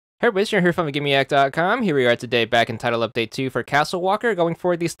Hey everybody, you're here from VidGamiac.com. Here we are today back in Title Update 2 for Castle Walker, going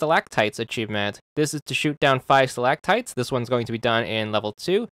for the Stalactites achievement. This is to shoot down 5 stalactites. This one's going to be done in level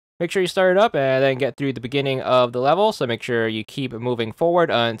 2. Make sure you start it up and then get through the beginning of the level, so make sure you keep moving forward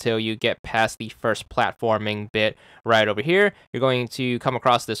until you get past the first platforming bit right over here. You're going to come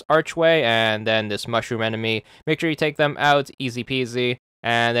across this archway and then this mushroom enemy. Make sure you take them out, easy peasy.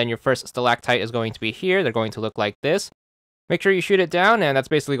 And then your first stalactite is going to be here. They're going to look like this. Make sure you shoot it down, and that's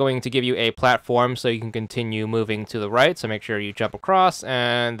basically going to give you a platform so you can continue moving to the right. So make sure you jump across,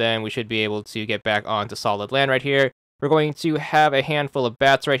 and then we should be able to get back onto solid land right here. We're going to have a handful of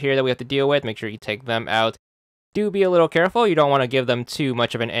bats right here that we have to deal with. Make sure you take them out. Do be a little careful. You don't want to give them too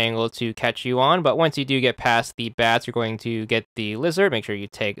much of an angle to catch you on, but once you do get past the bats, you're going to get the lizard. Make sure you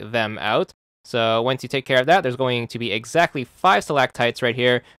take them out. So once you take care of that, there's going to be exactly 5 stalactites right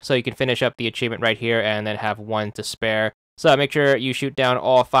here, so you can finish up the achievement right here and then have 1 to spare. So make sure you shoot down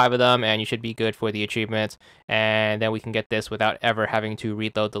all 5 of them, and you should be good for the achievement. And then we can get this without ever having to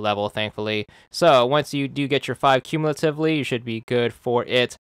reload the level, thankfully. So once you do get your 5 cumulatively, you should be good for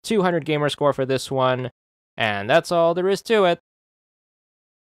it. 200 gamer score for this one. And that's all there is to it.